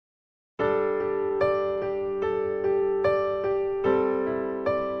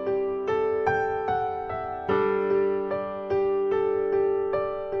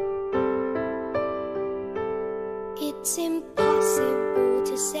It's impossible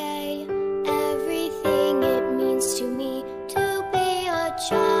to say everything it means to me to be a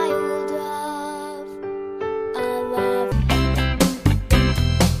child of love.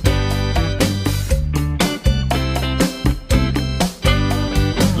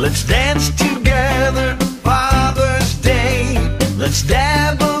 Let's dance together, Father's Day. Let's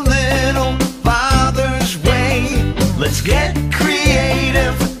dab a little Father's way. Let's get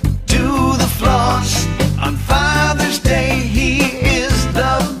creative, do the floss. On Father's Day, he is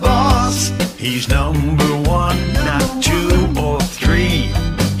the boss. He's number one, not two or three.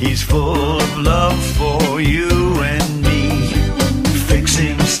 He's full of love for you and me.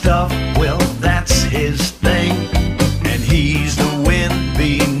 Fixing stuff, well, that's his thing. And he's the wind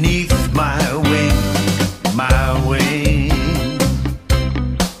beneath my wing, my wing.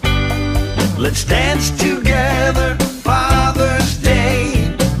 Let's dance together, Father's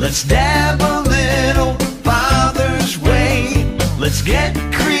Day. Let's dab a little Father's way. Let's get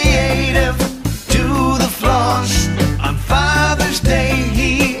creative, do the floss. On Father's Day,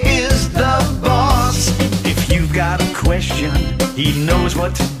 he is the boss. If you've got a question, he knows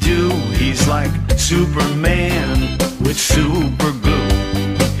what to do. He's like Superman with super glue.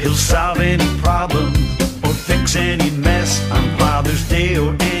 He'll solve any problem or fix any mess on Father's Day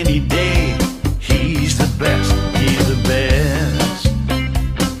or any day. He's the best, he's the best.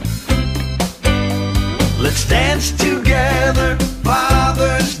 Let's dance together,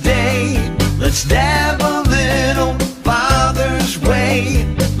 Father's Day. Let's dab a little Father's way.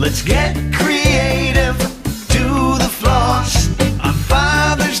 Let's get